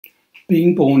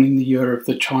Being born in the year of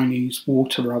the Chinese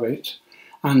water rabbit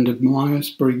and of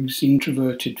Myers-Briggs'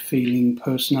 introverted feeling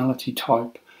personality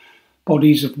type,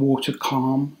 bodies of water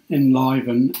calm,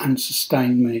 enliven and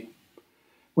sustain me.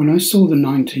 When I saw the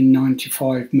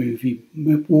 1995 movie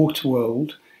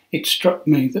Waterworld, it struck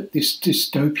me that this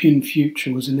dystopian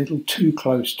future was a little too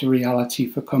close to reality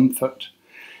for comfort.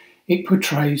 It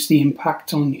portrays the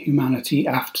impact on humanity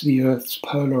after the Earth's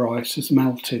polar ice has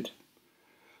melted.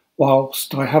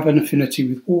 Whilst I have an affinity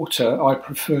with water, I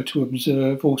prefer to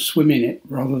observe or swim in it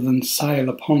rather than sail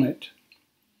upon it.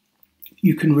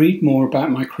 You can read more about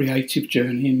my creative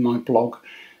journey in my blog,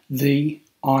 theinfp.com.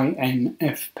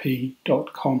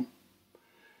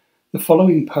 The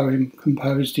following poem,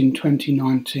 composed in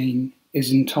 2019,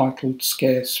 is entitled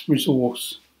Scarce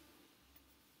Resource.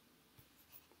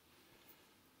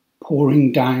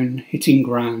 Pouring down, hitting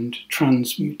ground,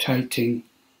 transmutating,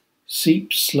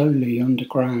 seeps slowly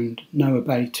underground, no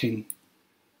abating,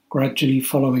 gradually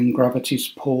following gravity's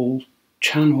pull,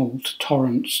 channeled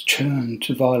torrents churn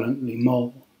to violently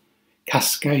mull,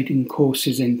 cascading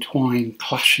courses entwine,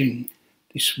 clashing,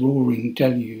 this roaring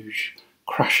deluge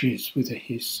crashes with a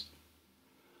hiss.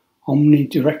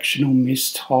 Omnidirectional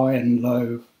mist high and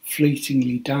low,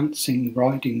 fleetingly dancing,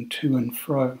 riding to and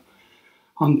fro,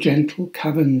 on gentle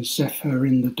caverns zephyr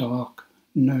in the dark,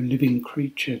 no living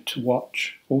creature to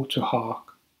watch or to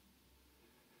hark.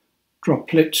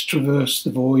 Droplets traverse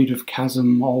the void of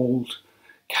chasm old,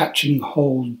 catching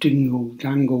hold, dingle,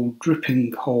 dangle,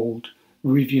 dripping cold,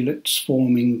 rivulets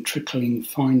forming, trickling,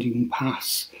 finding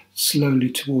pass, slowly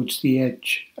towards the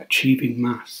edge, achieving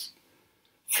mass,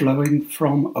 flowing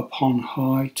from upon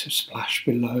high to splash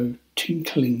below,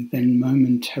 tinkling, then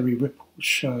momentary ripples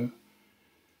show,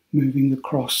 moving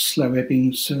across slow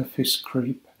ebbing surface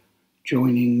creep,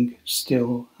 joining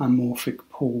still amorphic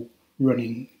pool,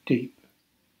 running deep.